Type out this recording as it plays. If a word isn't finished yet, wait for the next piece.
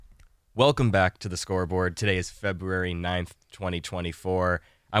Welcome back to the Scoreboard. Today is February 9th, 2024.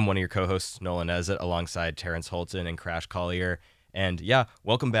 I'm one of your co-hosts, Nolan Ezzet, alongside Terence Holton and Crash Collier. And yeah,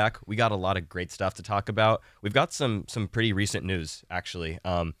 welcome back. We got a lot of great stuff to talk about. We've got some pretty recent news, actually.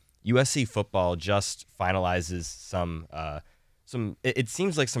 USC football just finalizes it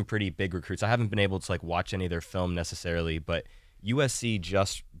seems like some pretty big recruits. I haven't been able to watch any of their film necessarily, but USC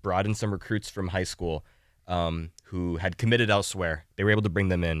just brought in some recruits from high school who had committed elsewhere. They were able to bring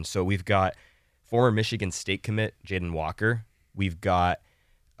them in. So we've got former Michigan State commit Jaden Walker. We've got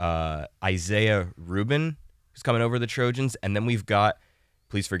Isaiah Rubin, who's coming over the Trojans. And then we've got,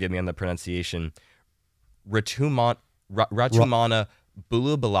 please forgive me on the pronunciation, Ratumana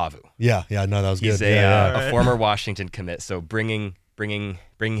Bulubalavu. Yeah, no, that was He's good. a former Washington commit. So bringing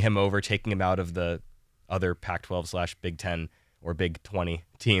him over, taking him out of the other Pac-12/Big 10 or Big 20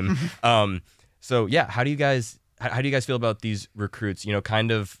 team. So yeah, how do you guys feel about these recruits? You know,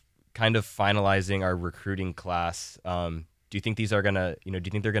 kind of finalizing our recruiting class. Do you think these are gonna, do you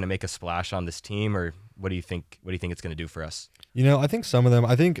think they're gonna make a splash on this team, or what do you think it's gonna do for us? I think some of them.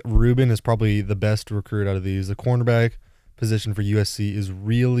 I think Rubin is probably the best recruit out of these. The cornerback position for USC is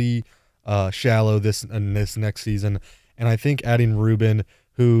really shallow this next season, and I think adding Rubin,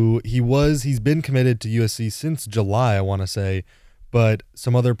 he's been committed to USC since July, I want to say. But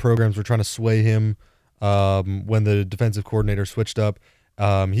some other programs were trying to sway him when the defensive coordinator switched up.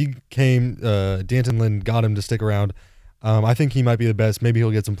 He came, Danton Lynn got him to stick around. I think he might be the best. Maybe he'll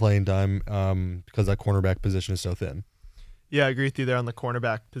get some playing time because that cornerback position is so thin. Yeah, I agree with you there on the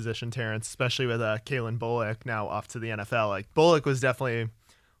cornerback position, Terrence, especially with Kalen Bullock now off to the NFL. Bullock was definitely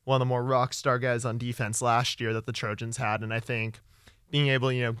one of the more rock star guys on defense last year that the Trojans had, and I think being able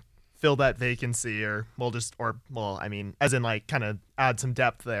to, fill that vacancy as in kind of add some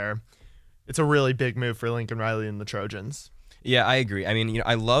depth there. It's a really big move for Lincoln Riley and the Trojans. Yeah, I agree. I mean,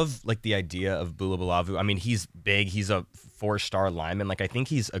 I love the idea of Bulubalavu. I mean, he's big. He's a 4-star lineman. I think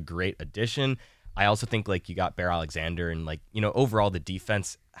he's a great addition. I also think you got Bear Alexander, and overall the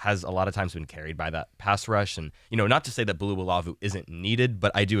defense has a lot of times been carried by that pass rush. And not to say that Bulubalavu isn't needed,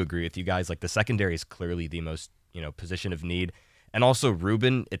 but I do agree with you guys. The secondary is clearly the most position of need. And also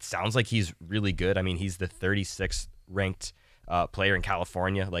Rubin, it sounds like he's really good. I mean, he's the 36th ranked player in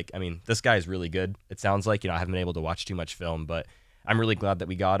California. This guy is really good. It sounds like, I haven't been able to watch too much film, but I'm really glad that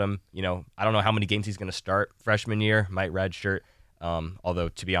we got him. I don't know how many games he's going to start freshman year, might redshirt. Although,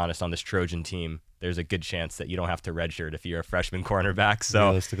 to be honest, on this Trojan team, there's a good chance that you don't have to redshirt if you're a freshman cornerback. So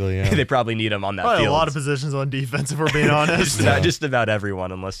realistically, yeah. They probably need him on that Probably field. a lot of positions on defense, if we're being honest. Just about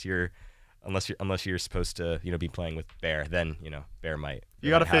everyone, unless you're supposed to be playing with Bear, then Bear might.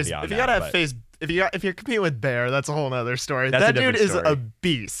 If you're competing with Bear, that's a whole nother story. That dude is a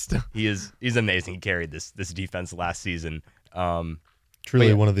beast. He's amazing. He carried this defense last season.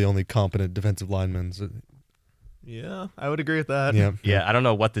 Truly one of the only competent defensive linemen. Yeah, I would agree with that. Yeah. I don't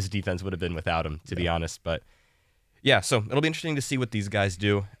know what this defense would have been without him, to be honest, but yeah. So it'll be interesting to see what these guys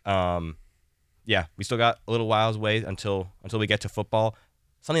do. Yeah, we still got a little while away until we get to football.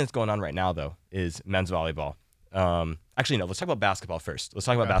 Something that's going on right now, though, is men's volleyball. Actually, no. Let's talk about basketball first. Let's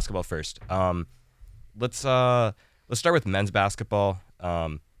start with men's basketball.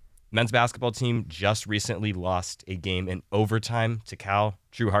 Men's basketball team just recently lost a game in overtime to Cal.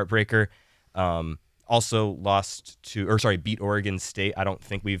 True heartbreaker. Also beat Oregon State. I don't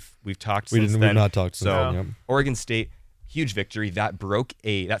think we've talked since then. We've not talked since then. Yep. Oregon State, huge victory. That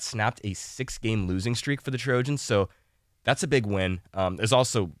snapped a 6-game losing streak for the Trojans. So that's a big win. There's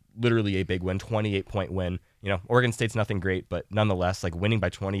also literally a big win, 28-point win. Oregon State's nothing great, but nonetheless, winning by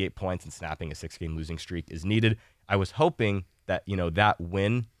 28 points and snapping a 6-game losing streak is needed. I was hoping that, that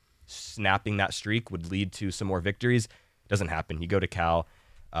win, snapping that streak, would lead to some more victories. Doesn't happen. You go to Cal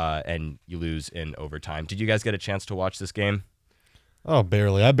and you lose in overtime. Did you guys get a chance to watch this game? Oh,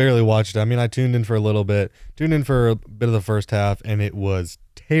 barely. I barely watched it. I mean, I tuned in for a little bit, of the first half, and it was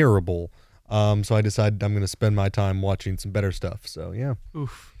terrible. So I decided I'm going to spend my time watching some better stuff. So, yeah.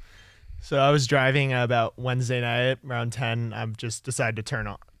 Oof. So I was driving about Wednesday night around 10. I just decided to turn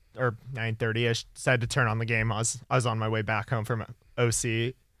on, or 9:30ish, decided to turn on the game. I was on my way back home from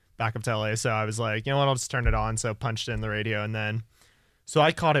OC, back up to LA. So I was like, you know what, I'll just turn it on. So punched in the radio, and then, so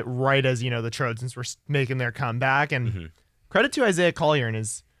I caught it right as, the Trojans were making their comeback. And credit to Isaiah Collier in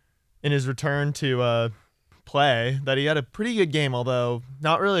his return to play, that he had a pretty good game, although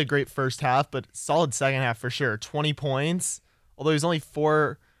not really a great first half, but solid second half for sure. 20 points, although he's only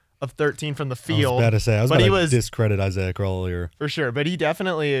 4 of 13 from the field. I was about to discredit Isaiah Collier. For sure, but he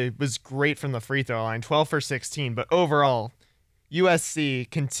definitely was great from the free throw line, 12 for 16. But overall,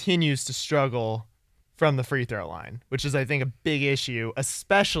 USC continues to struggle from the free throw line, which is, I think, a big issue,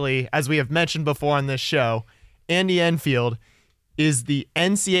 especially as we have mentioned before on this show. Andy Enfield is the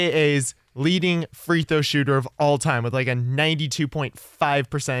NCAA's leading free throw shooter of all time with like a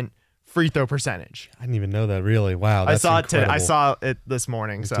 92.5% free throw percentage. I didn't even know that, really. Wow, that's incredible. I saw it this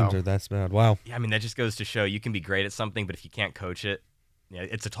morning. These teams are that bad. Wow. Yeah, I mean, that just goes to show you can be great at something, but if you can't coach it, yeah,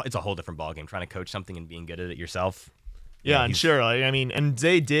 it's a whole different ballgame. Trying to coach something and being good at it yourself. Yeah, and sure. Like, I mean, and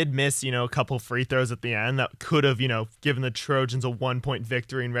they did miss, a couple free throws at the end that could have, given the Trojans a 1-point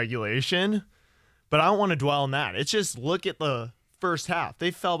victory in regulation. But I don't want to dwell on that. It's just look at the first half.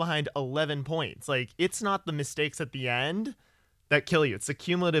 They fell behind 11 points. Like, it's not the mistakes at the end that kill you. It's the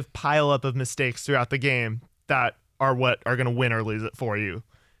cumulative pileup of mistakes throughout the game that are what are going to win or lose it for you.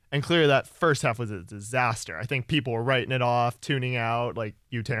 And clearly that first half was a disaster. I think people were writing it off, tuning out, like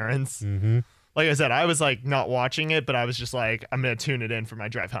you, Terrence. Mm-hmm. Like I said, I was like not watching it, but I was just like, I'm going to tune it in for my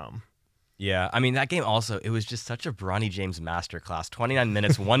drive home. Yeah, I mean, that game also, it was just such a Bronny James masterclass. 29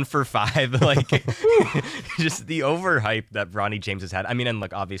 minutes, 1 for 5. Like, just the overhype that Bronny James has had. I mean, and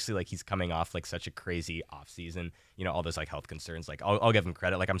look, obviously, like, he's coming off, like, such a crazy offseason. All those, like, health concerns. Like, I'll give him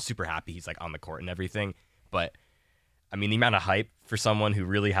credit. Like, I'm super happy he's, like, on the court and everything. But, I mean, the amount of hype for someone who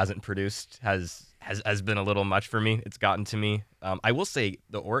really hasn't produced has been a little much for me. It's gotten to me. I will say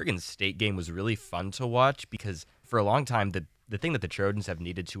the Oregon State game was really fun to watch because for a long time, the thing that the Trojans have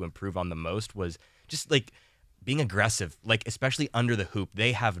needed to improve on the most was just like being aggressive, like especially under the hoop.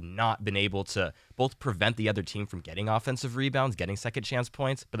 They have not been able to both prevent the other team from getting offensive rebounds, getting second chance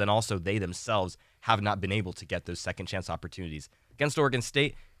points, but then also they themselves have not been able to get those second chance opportunities. Against Oregon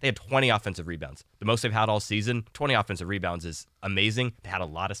State, they had 20 offensive rebounds. The most they've had all season. 20 offensive rebounds is amazing. They had a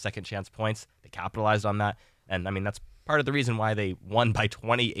lot of second chance points. They capitalized on that. And I mean, that's part of the reason why they won by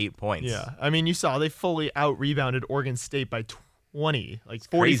 28 points. Yeah. I mean, you saw they fully out-rebounded Oregon State by 20, like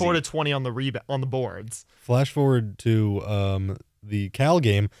 44 to 20 on the boards. Flash forward to the Cal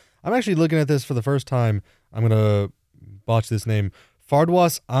game. I'm actually looking at this for the first time. I'm going to botch this name.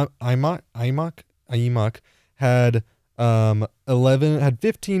 Fardwas Aimaq had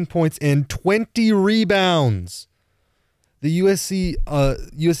 15 points and 20 rebounds. The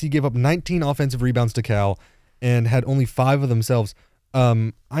USC gave up 19 offensive rebounds to Cal and had only 5 of themselves.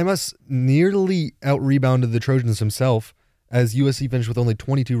 Imus nearly out-rebounded the Trojans himself as USC finished with only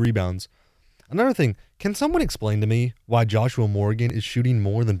 22 rebounds. Another thing, can someone explain to me why Joshua Morgan is shooting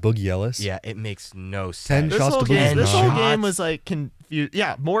more than Boogie Ellis? Yeah, it makes no 10 sense. shots to Boogie. This whole game was like confused.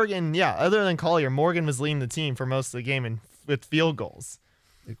 Yeah, Morgan, other than Collier, Morgan was leading the team for most of the game with field goals.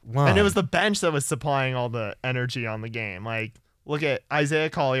 Wow. And it was the bench that was supplying all the energy on the game. Like, look at Isaiah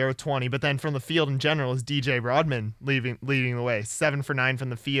Collier with 20, but then from the field in general is DJ Rodman leading the way. 7 for 9 from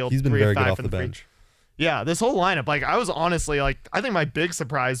the field. He's been 3 very of 5 good off from the free. bench. Yeah, this whole lineup, like, I was honestly, like, I think my big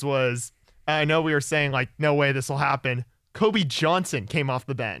surprise was, I know we were saying, like, no way this will happen. Kobe Johnson came off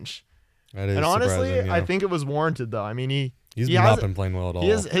the bench. That is and honestly, yeah. I think it was warranted, though. I mean, he's not been playing well at all.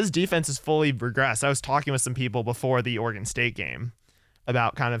 His defense is fully regressed. I was talking with some people before the Oregon State game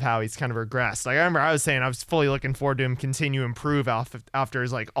about kind of how he's kind of regressed. Like, I remember I was saying I was fully looking forward to him continue to improve after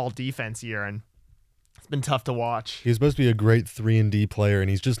his, like, all-defense year, and it's been tough to watch. He's supposed to be a great 3-and-D player, and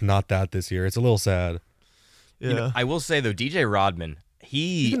he's just not that this year. It's a little sad. Yeah. I will say, though, DJ Rodman,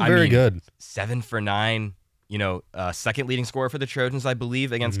 he's been very good. 7 for 9, second leading scorer for the Trojans, I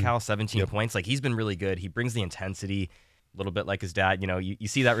believe, against Cal, 17 points. Like, he's been really good. He brings the intensity, a little bit like his dad. You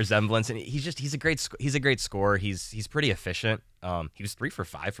see that resemblance, and he's a great scorer. He's pretty efficient. He was 3 for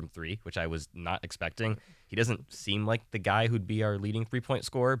 5 from 3, which I was not expecting. He doesn't seem like the guy who'd be our leading 3-point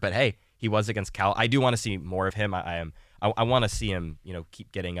scorer, but hey, he was against Cal. I do want to see more of him. I want to see him,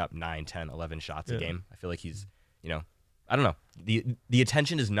 keep getting up 9, 10, 11 shots a game. I feel like he's, I don't know. The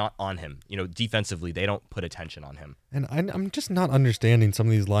attention is not on him. Defensively, they don't put attention on him. And I'm just not understanding some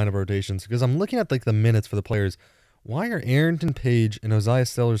of these lineup rotations because I'm looking at like the minutes for the players. Why are Arrington Page and Oziah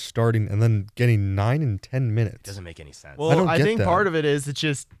Sellers starting and then getting 9 and 10 minutes? It doesn't make any sense. Well, I think part of it is it's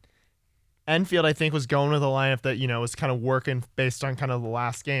just Enfield, I think, was going with a lineup that, was kind of working based on kind of the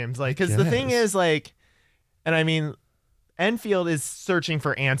last games. Like, because the thing is, like, and I mean, Enfield is searching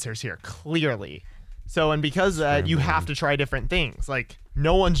for answers here, clearly. So, and because of that, you have to try different things. Like,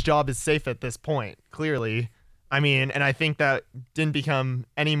 no one's job is safe at this point, clearly. I mean, and I think that didn't become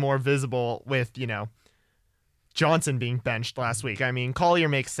any more visible with, Johnson being benched last week. I mean, Collier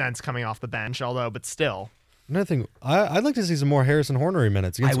makes sense coming off the bench, but still. Another thing, I'd like to see some more Harrison Hornery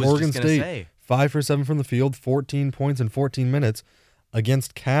minutes against Oregon State. 5 for 7 from the field, 14 points in 14 minutes.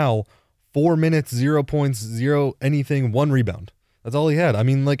 Against Cal, 4 minutes, 0 points, 0 anything, 1 rebound. That's all he had. I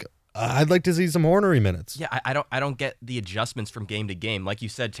mean, like, I'd like to see some Hornery minutes. Yeah, I don't get the adjustments from game to game. Like you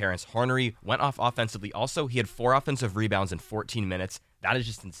said, Terrence, Hornery went off offensively. Also, he had 4 offensive rebounds in 14 minutes. That is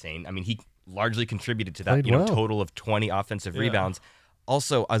just insane. I mean, he largely contributed to that, Played well. total of 20 offensive rebounds.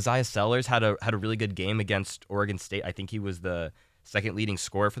 Also, Isaiah Sellers had a really good game against Oregon State. I think he was the second leading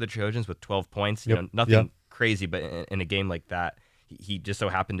scorer for the Trojans with 12 points. Nothing crazy, but in a game like that, he just so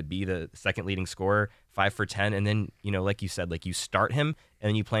happened to be the second leading scorer, 5 for 10. And then, like you said, like you start him and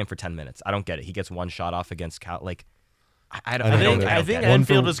then you play him for 10 minutes. I don't get it. He gets 1 shot off against Cal. Like, I think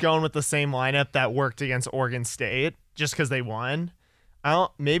Enfield is going with the same lineup that worked against Oregon State just because they won.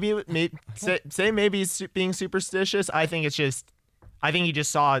 Maybe he's being superstitious. I think he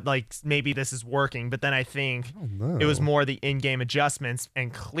just saw like maybe this is working, but then I think it was more the in-game adjustments,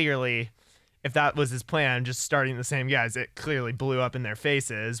 and clearly, if that was his plan, just starting the same guys, it clearly blew up in their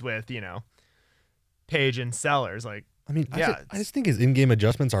faces with Page and Sellers. Like, I mean, I just think his in-game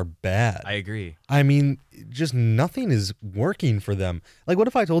adjustments are bad. I agree. I mean, just nothing is working for them. Like, what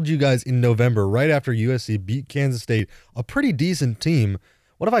if I told you guys in November, right after USC beat Kansas State, a pretty decent team,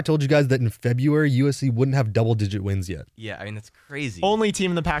 what if I told you guys that in February, USC wouldn't have double-digit wins yet? Yeah, I mean, that's crazy. Only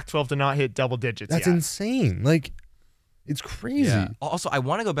team in the Pac-12 to not hit double digits That's yet. insane. Like, it's crazy. Yeah. Also, I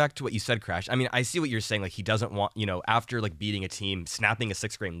want to go back to what you said, Crash. I mean, I see what you're saying. Like, he doesn't want, after like beating a team, snapping a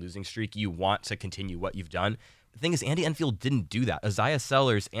 6-game losing streak, you want to continue what you've done. The thing is, Andy Enfield didn't do that. Isaiah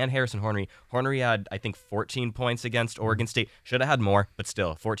Sellers and Harrison Hornery. Hornery had, I think, 14 points against Oregon State. Should have had more, but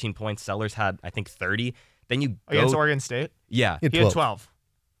still, 14 points. Sellers had, I think, 30. Then you go against Oregon State. Yeah, he had 12.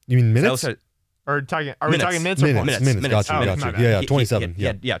 You mean minutes? Are we talking minutes or points? Minutes. Gotcha. Yeah, 27.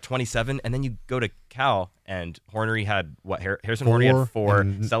 Yeah, 27. And then you go to Cal, and Hornery had what? Harrison Hornery had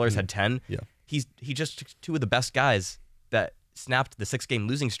 4. Sellers had 10. Yeah. He just took 2 of the best guys that snapped the 6-game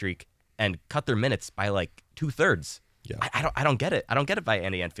losing streak and cut their minutes by like 2/3. Yeah. I don't get it. I don't get it by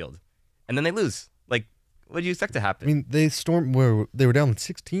Andy Enfield. And then they lose. Like, what do you expect to happen? I mean, they were down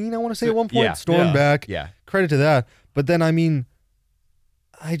 16, I want to say, at one point. Yeah. Stormed back. Yeah. Credit to that. But then, I mean,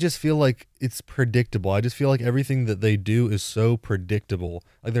 I just feel like it's predictable. I just feel like everything that they do is so predictable.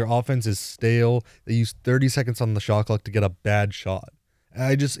 Like, their offense is stale. They use 30 seconds on the shot clock to get a bad shot.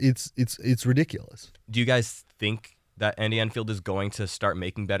 It's ridiculous. Do you guys think that Andy Enfield is going to start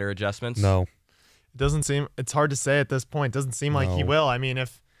making better adjustments? No. It doesn't seem. It's hard to say at this point. It doesn't seem like he will. I mean,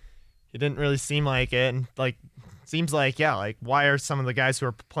 if he didn't really seem like it, and like seems like why are some of the guys who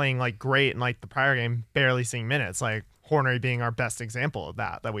are playing like great in like the prior game barely seeing minutes? Like Hornery being our best example of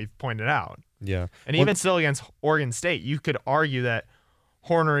that we've pointed out. Yeah. And even still against Oregon State, you could argue that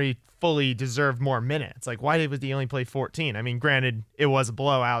Hornery fully deserved more minutes. Like, why did he only play 14? I mean, granted, it was a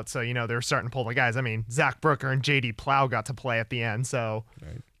blowout, so, they were starting to pull the guys. I mean, Zach Brooker and J.D. Plow got to play at the end, so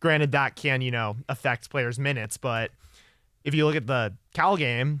granted that can, affect players' minutes. But if you look at the Cal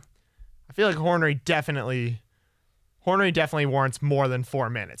game, I feel like Hornery definitely warrants more than 4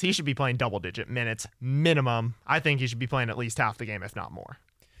 minutes. He should be playing double-digit minutes minimum. I think he should be playing at least half the game, if not more.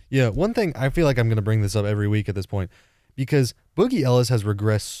 Yeah, one thing, I feel like I'm going to bring this up every week at this point, because Boogie Ellis has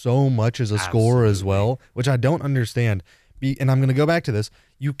regressed so much as a scorer as well, which I don't understand. And I'm going to go back to this.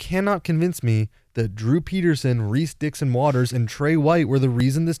 You cannot convince me that Drew Peterson, Reese Dixon-Waters, and Trey White were the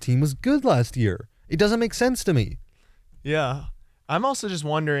reason this team was good last year. It doesn't make sense to me. Yeah. I'm also just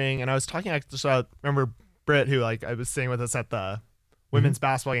wondering, and I was talking about, remember Britt, who I was sitting with us at the women's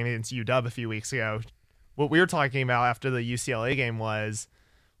basketball game against UW a few weeks ago. What we were talking about after the UCLA game was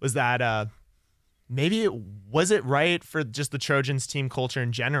that maybe was it right for just the Trojans team culture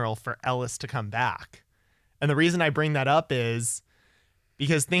in general for Ellis to come back? And the reason I bring that up is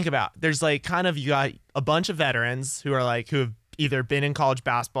because think about, there's you got a bunch of veterans who are who have either been in college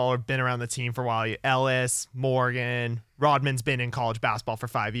basketball or been around the team for a while. Ellis, Morgan, Rodman's been in college basketball for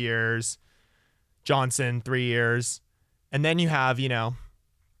 5 years, Johnson 3 years. And then you have,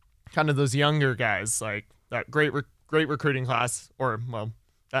 kind of those younger guys, like that great recruiting class, or in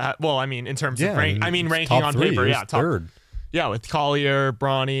terms of ranking on paper, top third. Yeah, with Collier,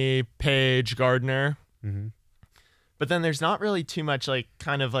 Bronny, Page, Gardner. Mm-hmm. But then there's not really too much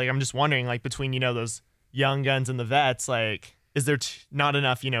I'm just wondering between those young guns and the vets, is there not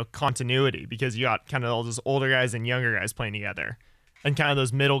enough continuity, because you got kind of all those older guys and younger guys playing together, and kind of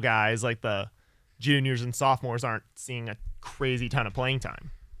those middle guys like the juniors and sophomores aren't seeing a crazy ton of playing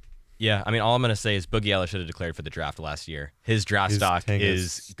time. Yeah, I mean, all I'm going to say is Boogie Ellis should have declared for the draft last year. His draft stock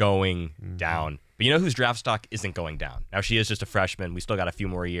is going down. But you know whose draft stock isn't going down? Now, she is just a freshman. We still got a few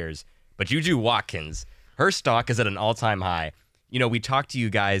more years. But Juju Watkins, her stock is at an all-time high. We talked to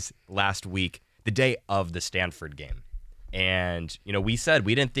you guys last week, the day of the Stanford game. And, we said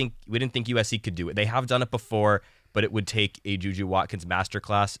we didn't think USC could do it. They have done it before, but it would take a Juju Watkins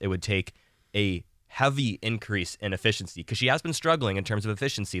masterclass. It would take a heavy increase in efficiency because she has been struggling in terms of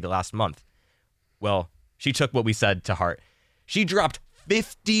efficiency the last month. Well, she took what we said to heart. She dropped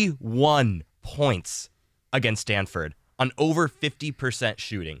 51 points against Stanford on over 50%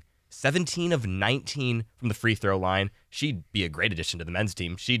 shooting. 17 of 19 from the free throw line. She'd be a great addition to the men's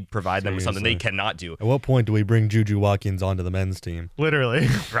team. She'd provide them with something they cannot do. At what point do we bring Juju Watkins onto the men's team? Literally.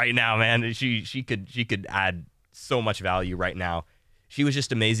 Right now, man. She could add so much value right now. She was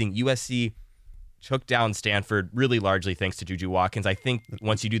just amazing. USC took down Stanford really largely thanks to Juju Watkins. I think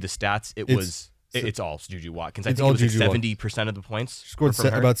once you do the stats, it's all Juju Watkins. I think it was like 70% of the points. She scored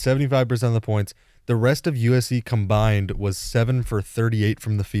about 75% of the points. The rest of USC combined was 7 for 38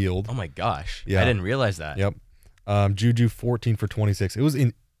 from the field. Oh my gosh. Yeah. I didn't realize that. Yep. Juju 14 for 26. It was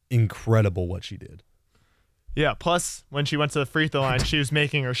incredible what she did. Yeah, plus when she went to the free throw line, she was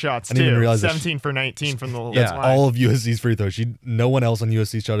making her shots too. I didn't even realize 17 for 19 from the line. That's all of USC's free throws. No one else on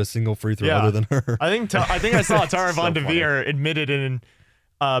USC shot a single free throw other than her. I think I saw Tara So Von Devere admitted in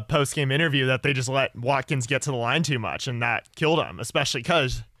a post-game interview that they just let Watkins get to the line too much, and that killed him, especially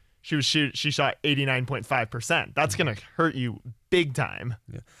because she shot 89.5%. That's going to hurt you big time.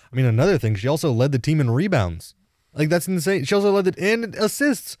 Yeah. I mean, another thing, she also led the team in rebounds. Like, that's insane. She also led it in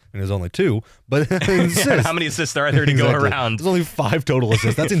assists. And there's only 2, but assists. How many assists are there to go around? There's only 5 total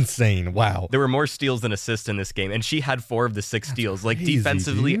assists. That's insane. Wow. There were more steals than assists in this game, and she had 4 of the 6 steals. Like, crazy,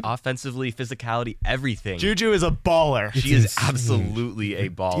 defensively, dude. offensively, physicality, everything. Juju is a baller. She is absolutely a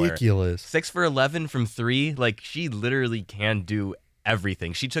baller. Ridiculous. 6 for 11 from 3. Like, she literally can do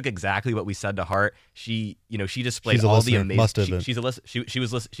everything. She took exactly what we said to heart. She displayed She's a all listener. the amazing. Must have been. She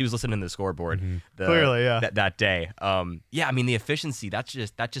was listening to the scoreboard. Clearly, yeah. That day. Yeah, I mean the efficiency. That's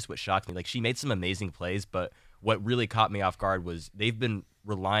just what shocked me. Like she made some amazing plays, but what really caught me off guard was they've been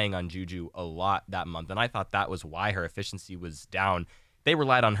relying on Juju a lot that month, and I thought that was why her efficiency was down. They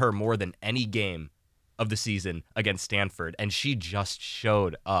relied on her more than any game of the season against Stanford, and she just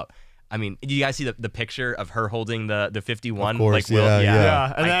showed up. I mean, you guys see the picture of her holding the 51? Of course, like,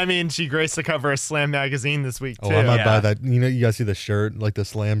 yeah. And I mean, she graced the cover of Slam magazine this week, too. Oh, I might buy that. You guys see the shirt, like the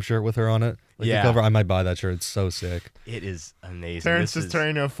Slam shirt with her on it? Like the cover, I might buy that shirt. It's so sick. It is amazing. Terrence is turning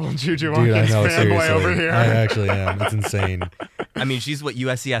into a full Juju Dude, Watkins I know, fanboy seriously. over here. I actually am. It's insane. I mean, she's what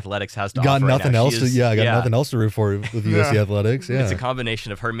USC Athletics has to Got offer nothing right now. else nothing else to root for with USC Athletics. Yeah. It's a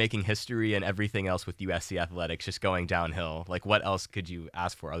combination of her making history and everything else with USC Athletics just going downhill. Like, what else could you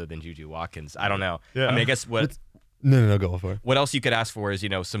ask for other than Juju Watkins? I don't know. Yeah. I mean, I guess what... No, go for it. What else you could ask for is,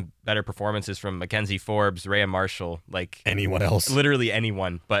 some better performances from Mackenzie Forbes, Rhea Marshall, like... Anyone else. Literally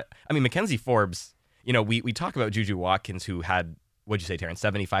anyone. But, I mean, Mackenzie Forbes, we talk about Juju Watkins, who had, what'd you say, Terrence,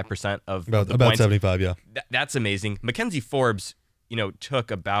 75% of the about points? 75, yeah. That's amazing. Mackenzie Forbes, took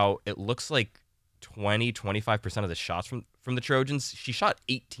about, it looks like 25% of the shots from the Trojans. She shot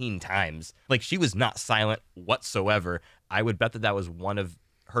 18 times. Like, she was not silent whatsoever. I would bet that was one of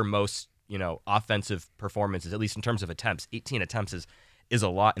her most, offensive performances, at least in terms of attempts. 18 attempts is a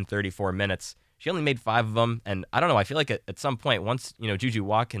lot in 34 minutes. She only made 5 of them. And I don't know, I feel like at some point, once, Juju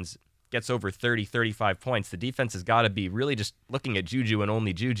Watkins gets over 30, 35 points, the defense has got to be really just looking at Juju and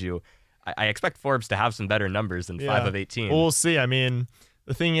only Juju. I expect Forbes to have some better numbers than 5 of 18. Well, we'll see. I mean,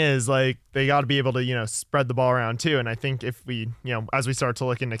 the thing is, like, they got to be able to, spread the ball around too. And I think if we, as we start to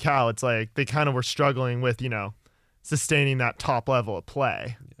look into Cal, it's like they kind of were struggling with, sustaining that top level of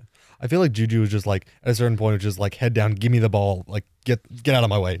play. Yeah. I feel like Juju was just like, at a certain point, was just like, head down, give me the ball, like, get out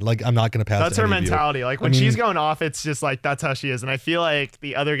of my way. Like, I'm not going to pass. That's her mentality. Like, when she's going off, it's just like, that's how she is. And I feel like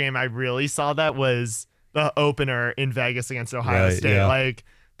the other game I really saw that was the opener in Vegas against Ohio State. Yeah. Like,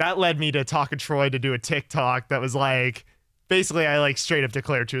 that led me to Taka Troy to do a TikTok that was like, basically, I like straight up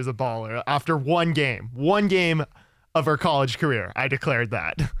declared she was a baller after one game of her college career. I declared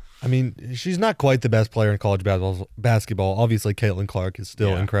that. I mean, she's not quite the best player in college basketball. Obviously, Caitlin Clark is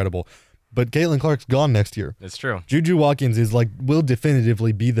still incredible, but Caitlin Clark's gone next year. It's true. Juju Watkins will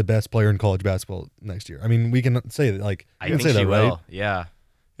definitively be the best player in college basketball next year. I mean, we can say that. Like, I think say she that, will. right? Yeah.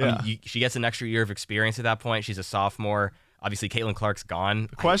 I mean, she gets an extra year of experience at that point. She's a sophomore. Obviously, Caitlin Clark's gone.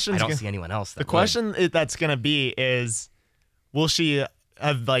 I don't see anyone else. The question that's going to be is, will she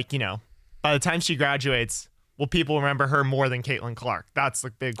have, like, by the time she graduates, will people remember her more than Caitlin Clark? That's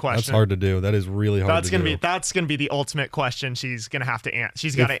the big question. That's hard to do. That is really hard to do. That's gonna be the ultimate question she's gonna have to answer.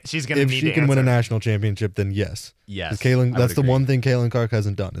 She's gonna need to answer. If she can win a national championship, then yes. Yes. Caitlin, that's the one thing Caitlin Clark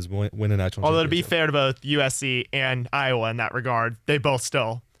hasn't done is win a national Although, championship. to be fair to both USC and Iowa in that regard, they both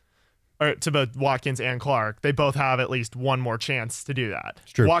or to both Watkins and Clark, they both have at least one more chance to do that.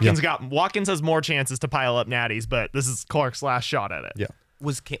 It's true. Watkins has more chances to pile up natties, but this is Clark's last shot at it. Yeah.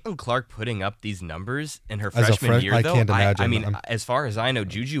 Was Caitlin Clark putting up these numbers in her As a freshman year, I though? can't imagine. I mean, as far as I know,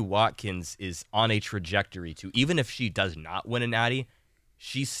 Juju Watkins is on a trajectory to, even if she does not win a natty,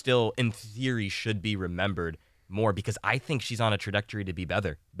 she still, in theory, should be remembered more because I think she's on a trajectory to be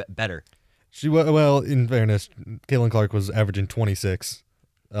better. Well, in fairness, Caitlin Clark was averaging 26,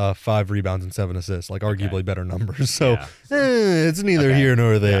 5 rebounds and 7 assists, like arguably better numbers. So it's neither here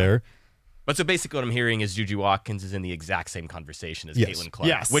nor there. Yeah. But so basically what I'm hearing is Juju Watkins is in the exact same conversation as Caitlin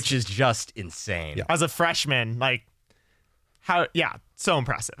Clark, which is just insane. Yeah. As a freshman, so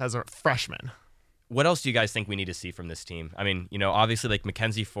impressive as a freshman. What else do you guys think we need to see from this team? I mean, obviously like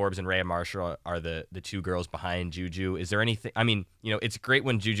Mackenzie Forbes and Rhea Marshall are the two girls behind Juju. Is there anything, I mean, it's great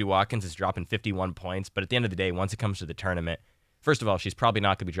when Juju Watkins is dropping 51 points, but at the end of the day, once it comes to the tournament, first of all, she's probably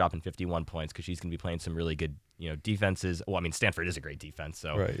not going to be dropping 51 points because she's going to be playing some really good, defenses. Well, I mean, Stanford is a great defense,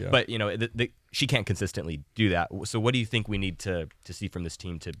 so. Right, yeah. But she can't consistently do that. So, what do you think we need to see from this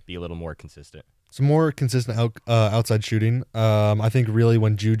team to be a little more consistent? Some more consistent outside shooting. I think really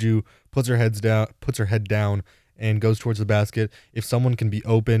when Juju puts her head down, and goes towards the basket, if someone can be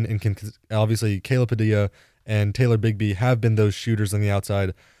open and can obviously Kayla Padilla and Taylor Bigby have been those shooters on the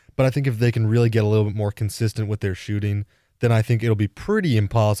outside, but I think if they can really get a little bit more consistent with their shooting, then I think it'll be pretty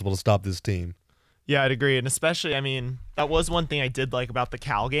impossible to stop this team. Yeah, I'd agree. And especially, I mean, that was one thing I did like about the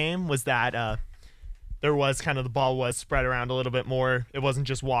Cal game was that there was kind of the ball was spread around a little bit more. It wasn't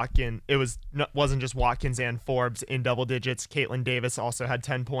just Watkins. Wasn't just Watkins and Forbes in double digits. Caitlin Davis also had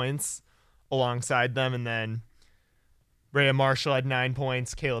 10 points alongside them. And then Rhea Marshall had 9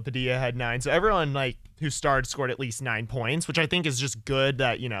 points. Kayla Padilla had 9. So everyone who started scored at least 9 points, which I think is just good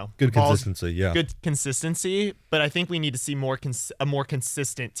that, good consistency. Yeah. Good consistency. But I think we need to see a more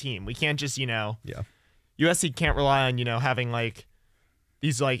consistent team. We can't just, USC can't rely on, having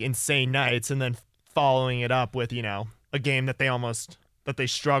these insane nights and then following it up with, a game that they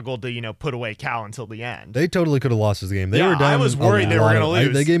struggled to, put away Cal until the end. They totally could have lost this game. They were down. I was worried they were going to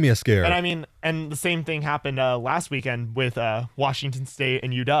lose. They gave me a scare. And I mean, and the same thing happened last weekend with Washington State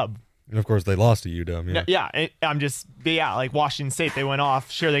and UW. And of course, they lost to UW. Yeah. Washington State, they went off.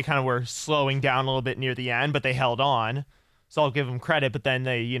 Sure, they kind of were slowing down a little bit near the end, but they held on. So I'll give them credit. But then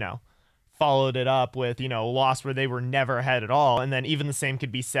they, followed it up with, a loss where they were never ahead at all. And then even the same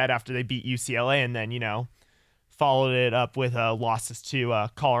could be said after they beat UCLA and then, followed it up with losses to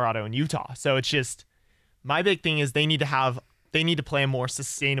Colorado and Utah. So it's just, my big thing is they need to play a more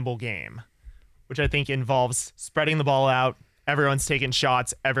sustainable game, which I think involves spreading the ball out. Everyone's taking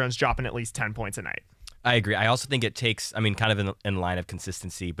shots. Everyone's dropping at least 10 points a night. I agree. I also think it takes, kind of in line of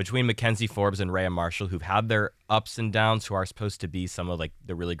consistency between Mackenzie Forbes and Rhea Marshall, who've had their ups and downs, who are supposed to be some of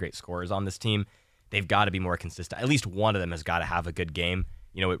the really great scorers on this team. They've got to be more consistent. At least one of them has got to have a good game.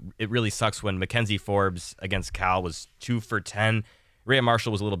 It really sucks when Mackenzie Forbes against Cal was 2 for 10. Rhea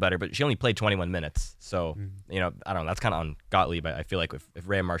Marshall was a little better, but she only played 21 minutes. So, I don't know. That's kind of ungodly, but I feel like if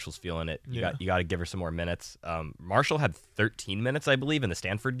Rhea Marshall's feeling it, you got to give her some more minutes. Marshall had 13 minutes, I believe, in the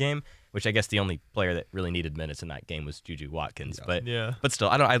Stanford game, which I guess the only player that really needed minutes in that game was Juju Watkins. But still,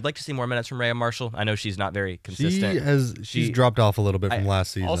 I'd like to see more minutes from Rhea Marshall. I know she's not very consistent. She's dropped off a little bit from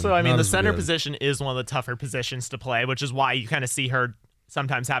last season. Also, the center position is one of the tougher positions to play, which is why you kind of see her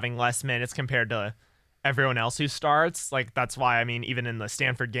sometimes having less minutes compared to everyone else who starts. That's why, even in the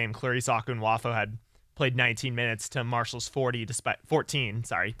Stanford game, Clarisaku and Wafo had played 19 minutes to Marshall's 14,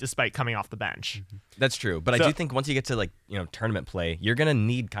 despite coming off the bench. That's true. But I do think once you get to tournament play, you're going to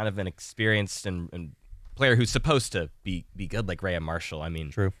need kind of an experienced and player who's supposed to be good like Rhea Marshall.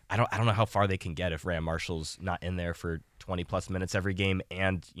 True. I don't know how far they can get if Rhea Marshall's not in there for 20 plus minutes every game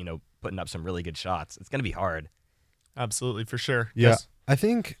and, putting up some really good shots. It's going to be hard. Absolutely, for sure. Yeah. Yes. I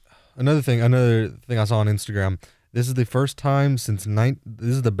think another thing I saw on Instagram, this is the first time since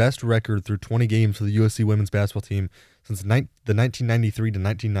this is the best record through 20 games for the USC women's basketball team since the 1993 to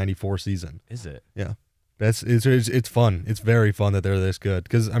 1994 season. Is it? Yeah. It's fun. It's very fun that they're this good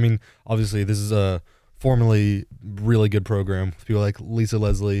because obviously this is a formerly really good program with people like Lisa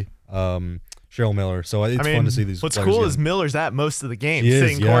Leslie, Cheryl Miller. So it's fun to see these. What's cool is Miller's at most of the games,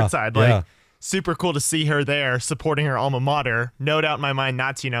 sitting courtside. Super cool to see her there supporting her alma mater. No doubt in my mind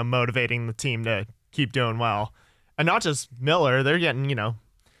that's, motivating the team to keep doing well. And not just Miller, they're getting,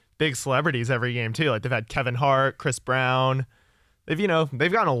 big celebrities every game too. They've had Kevin Hart, Chris Brown. They've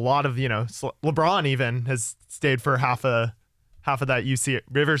gotten a lot of, LeBron even has stayed for half of that UC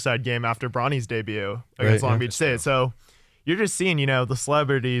Riverside game after Bronny's debut against Long Beach State. So you're just seeing, the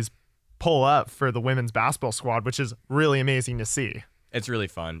celebrities pull up for the women's basketball squad, which is really amazing to see. It's really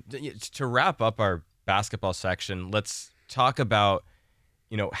fun. To wrap up our basketball section, let's talk about,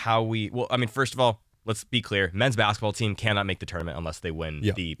 how first of all, let's be clear, men's basketball team cannot make the tournament unless they win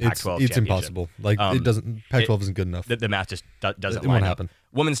the Pac-12 It's championship. impossible. Like it doesn't. Pac-12 isn't good enough. The math just doesn't It line won't up. happen.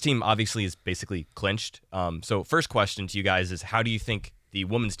 Women's team obviously is basically clinched. So first question to you guys is, how do you think the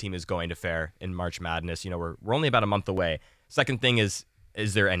women's team is going to fare in March Madness? We're only about a month away. Second thing is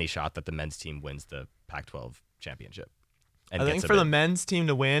there any shot that the men's team wins the Pac-12 championship? I think for the men's team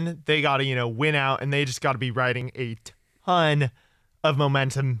to win, they got to, win out, and they just got to be riding a ton of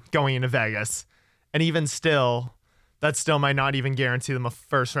momentum going into Vegas. And even still, that still might not even guarantee them a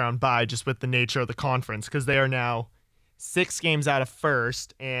first round bye just with the nature of the conference, because they are now 6 games out of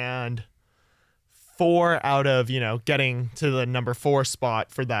first and 4 out of, getting to the number 4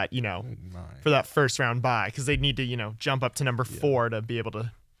 spot for that, for that first round bye, because they need to, jump up to number 4 to be able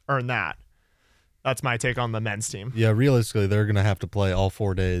to earn that. That's my take on the men's team. Yeah, realistically, they're going to have to play all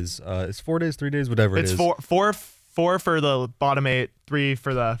 4 days. It's 4 days, 3 days, whatever it is. It's four for the bottom 8, 3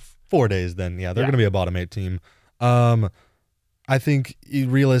 for the 4 days. Then they're going to be a bottom 8 team. I think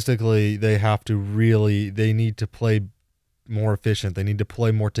realistically, they need to play more efficient. They need to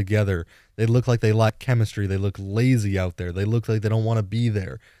play more together. They look like they lack chemistry. They look lazy out there. They look like they don't want to be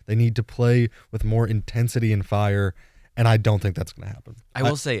there. They need to play with more intensity and fire. And I don't think that's going to happen. I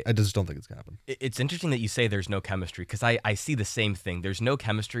will say, I just don't think it's going to happen. It's interesting that you say there's no chemistry, because I see the same thing. There's no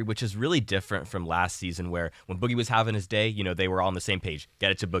chemistry, which is really different from last season, where when Boogie was having his day, they were all on the same page.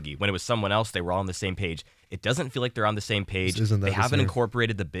 Get it to Boogie. When it was someone else, they were all on the same page. It doesn't feel like they're on the same page. They haven't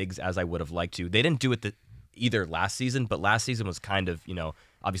incorporated the bigs as I would have liked to. They didn't do it either last season, but last season was kind of,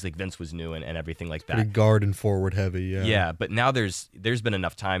 obviously Vince was new and everything like that. Pretty guard and forward heavy, yeah. Yeah, but now there's been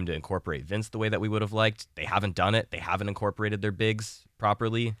enough time to incorporate Vince the way that we would have liked. They haven't done it. They haven't incorporated their bigs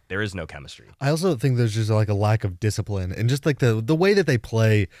properly. There is no chemistry. I also think there's just like a lack of discipline and just like the way that they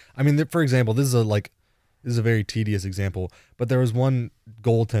play. I mean, for example, this is a very tedious example, but there was one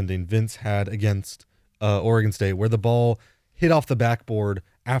goaltending Vince had against Oregon State where the ball hit off the backboard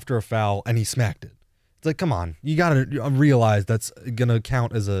after a foul and he smacked it. It's like, come on, you gotta realize that's gonna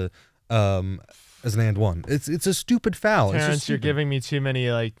count as an and one. It's a stupid foul. Terrence, you're giving me too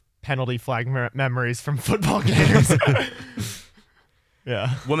many penalty flag memories from football games.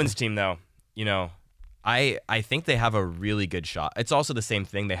 Yeah. Women's team though, I think they have a really good shot. It's also the same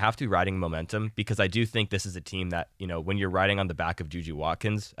thing. They have to be riding momentum, because I do think this is a team that, when you're riding on the back of Juju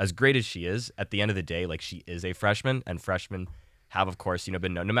Watkins, as great as she is, at the end of the day, she is a freshman, and freshmen have, of course,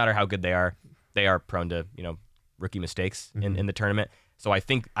 been known, no matter how good they are prone to, rookie mistakes in the tournament. So I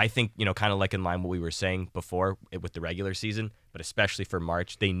think, kind of like in line what we were saying before with the regular season, but especially for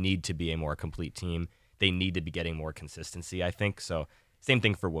March, they need to be a more complete team. They need to be getting more consistency, I think. So same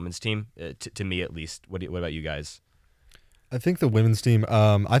thing for women's team, to me at least. What about you guys? I think the women's team,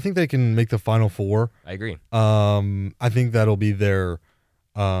 I think they can make the Final Four. I agree. I think that'll be their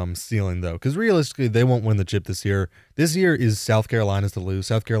ceiling, though, because realistically, they won't win the chip this year. This year is South Carolina's to lose.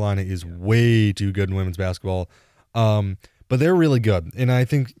 South Carolina is way too good in women's basketball, but they're really good. And I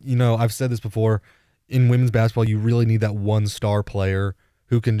think, I've said this before, in women's basketball, you really need that one star player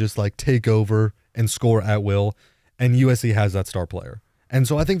who can just take over and score at will, and USC has that star player. And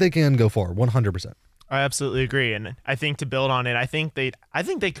so I think they can go far, 100%. I absolutely agree, and I think to build on it, I think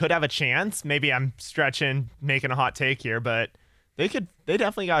they could have a chance. Maybe I'm stretching, making a hot take here, but they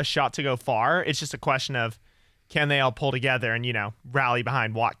definitely got a shot to go far. It's just a question of, can they all pull together and, rally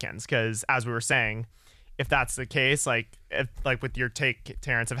behind Watkins? Because as we were saying, if that's the case, if with your take,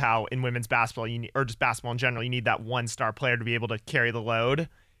 Terrence, of how in women's basketball, or just basketball in general, you need that one star player to be able to carry the load.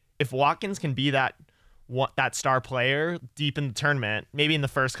 If Watkins can be that star player deep in the tournament, maybe in the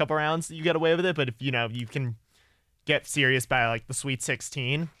first couple rounds you get away with it, but if you can get serious by the Sweet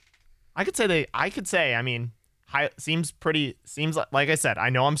 16, I could say seems like I said, I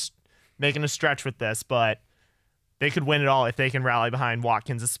know I'm making a stretch with this, but they could win it all if they can rally behind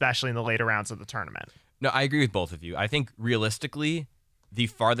Watkins, especially in the later rounds of the tournament. No, I agree with both of you. I think realistically, the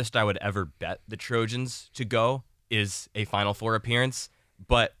farthest I would ever bet the Trojans to go is a Final Four appearance.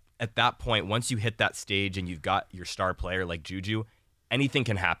 But at that point, once you hit that stage and you've got your star player like Juju, anything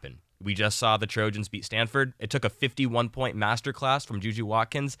can happen. We just saw the Trojans beat Stanford. It took a 51-point masterclass from Juju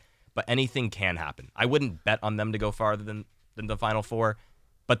Watkins, but anything can happen. I wouldn't bet on them to go farther than the Final Four,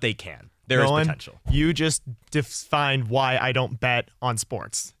 but they can. There is potential. You just defined why I don't bet on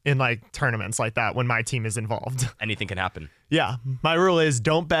sports in tournaments like that when my team is involved. Anything can happen. Yeah. My rule is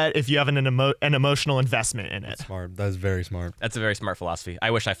don't bet if you have an emotional investment in it. That's smart. That is very smart. That's a very smart philosophy.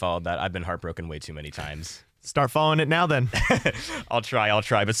 I wish I followed that. I've been heartbroken way too many times. Start following it now then. I'll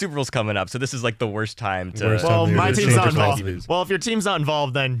try. But Super Bowl's coming up, so this is the worst time to... Well, my team's not involved. Well, if your team's not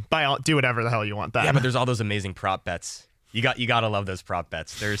involved, then do whatever the hell you want then. Yeah, but there's all those amazing prop bets You gotta love those prop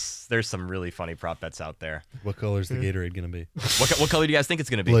bets. There's some really funny prop bets out there. What color is the Gatorade gonna be? What color do you guys think it's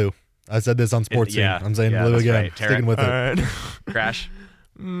gonna be? Blue. I said this on Sports Scene. I'm saying blue that's again. Right. Sticking with it. All right. Crash.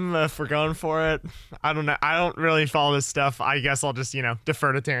 If we're going for it, I don't know. I don't really follow this stuff. I guess I'll just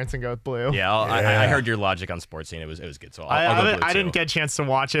defer to Terrence and go with blue. Yeah, I heard your logic on Sports Scene. It was good. So I'll go blue I too. didn't get a chance to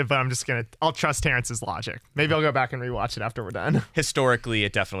watch it, but I'll trust Terrence's logic. Maybe I'll go back and rewatch it after we're done. Historically,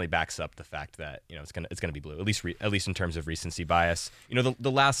 it definitely backs up the fact that it's gonna be blue. At least in terms of recency bias.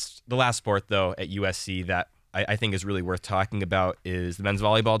 The last sport though at USC that I think is really worth talking about is the men's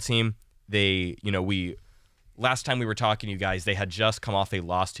volleyball team. Last time we were talking to you guys, they had just come off a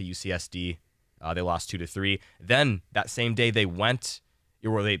loss to UCSD. They lost 2-3. Then that same day they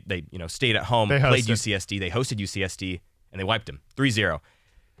stayed at home, played UCSD. They hosted UCSD and they wiped them 3-0.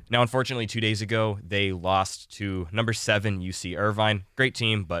 Now, unfortunately, 2 days ago they lost to number 7 UC Irvine. Great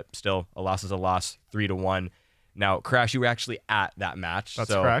team, but still a loss is a loss, 3-1. Now, Crash, you were actually at that match. That's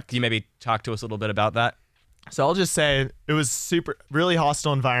so correct. Can you maybe talk to us a little bit about that? So I'll just say it was really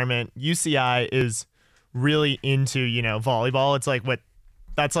hostile environment. UCI is really into, volleyball. It's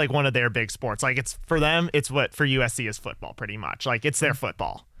that's like one of their big sports. Like it's for them, it's what for USC is football pretty much. Like it's their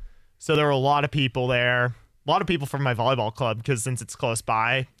football. So there were a lot of people there, a lot of people from my volleyball club, because since it's close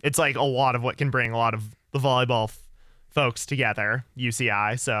by, it's like a lot of what can bring a lot of the volleyball folks together,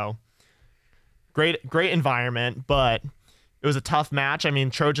 UCI. So great environment, but it was a tough match. I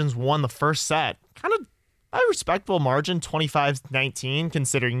mean, Trojans won the first set, kind of a respectable margin, 25-19,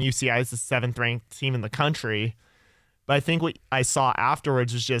 considering UCI is the 7th ranked team in the country. But I think what I saw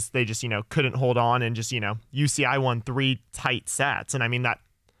afterwards was they couldn't hold on, and UCI won 3 tight sets. And I mean, that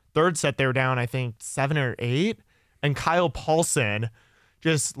third set they were down, I think 7 or 8, and Kyle Paulson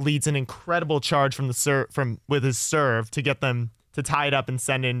just leads an incredible charge from with his serve to get them to tie it up and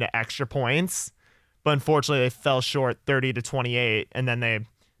send it into extra points. But unfortunately, they fell short 30-28, and then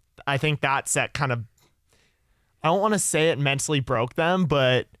I think that set kind of, I don't want to say it mentally broke them,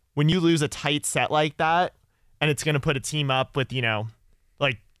 but when you lose a tight set like that, and it's going to put a team up with,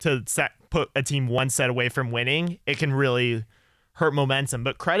 put a team one set away from winning, it can really hurt momentum.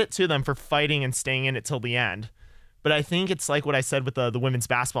 But credit to them for fighting and staying in it till the end. But I think it's like what I said with the women's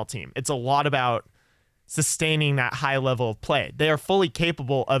basketball team. It's a lot about sustaining that high level of play. They are fully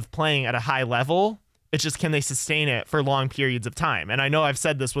capable of playing at a high level. It's just, can they sustain it for long periods of time? And I know I've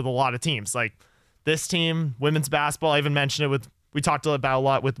said this with a lot of teams. Like this team, women's basketball, I even mentioned it we talked about a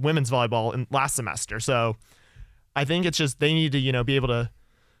lot with women's volleyball in last semester. So I think it's just they need to, be able to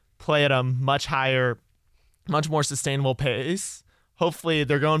play at a much higher, much more sustainable pace. Hopefully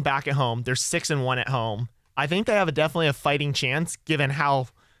they're going back at home. They're 6-1 at home. I think they have definitely a fighting chance given how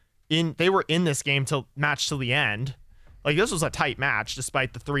they were in this game till the end. Like this was a tight match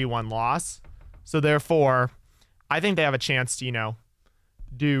despite the 3-1 loss. So therefore, I think they have a chance to,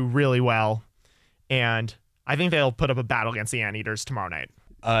 do really well. And I think they'll put up a battle against the Anteaters tomorrow night.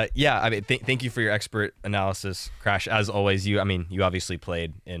 Yeah, I mean, thank you for your expert analysis, Crash. As always, you obviously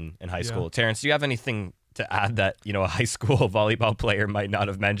played in high school. Terrence, do you have anything to add that, a high school volleyball player might not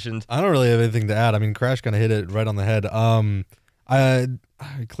have mentioned? I don't really have anything to add. I mean, Crash kind of hit it right on the head.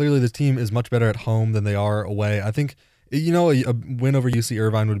 Clearly this team is much better at home than they are away. I think, a win over UC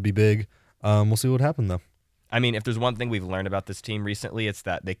Irvine would be big. We'll see what happens, though. I mean, if there's one thing we've learned about this team recently, it's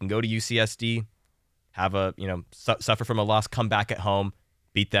that they can go to UCSD, have suffer from a loss, come back at home,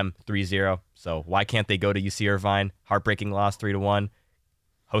 beat them 3-0. So why can't they go to UC Irvine? Heartbreaking loss, 3-1.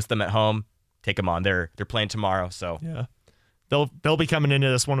 Host them at home, take them on. They're playing tomorrow, so yeah, they'll be coming into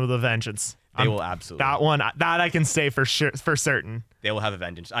this one with a vengeance. They will absolutely. That I can say for sure, for certain. They will have a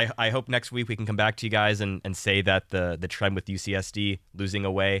vengeance. I hope next week we can come back to you guys and say that the trend with UCSD losing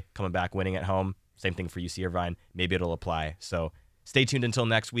away, coming back, winning at home, same thing for UC Irvine. Maybe it'll apply. So stay tuned until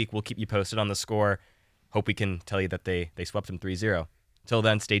next week. We'll keep you posted on the score. Hope we can tell you that they swept them 3-0. Until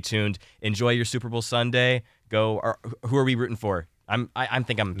then, stay tuned. Enjoy your Super Bowl Sunday. Who are we rooting for? I'm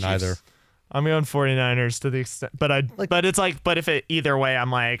Chiefs. Neither. I'm going 49ers to the extent, but either way,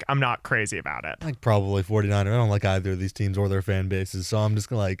 I'm not crazy about it. Like probably 49er. I don't like either of these teams or their fan bases, so I'm just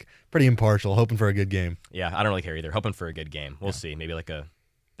pretty impartial, hoping for a good game. Yeah, I don't really care either. Hoping for a good game. We'll see. Maybe like a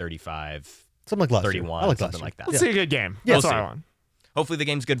 35, something like last 31, year. I like something like that. Let's see a good game. Yeah, That's what I want. Hopefully the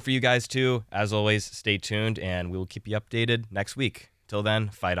game's good for you guys too. As always, stay tuned, and we will keep you updated next week. Till then,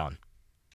 fight on.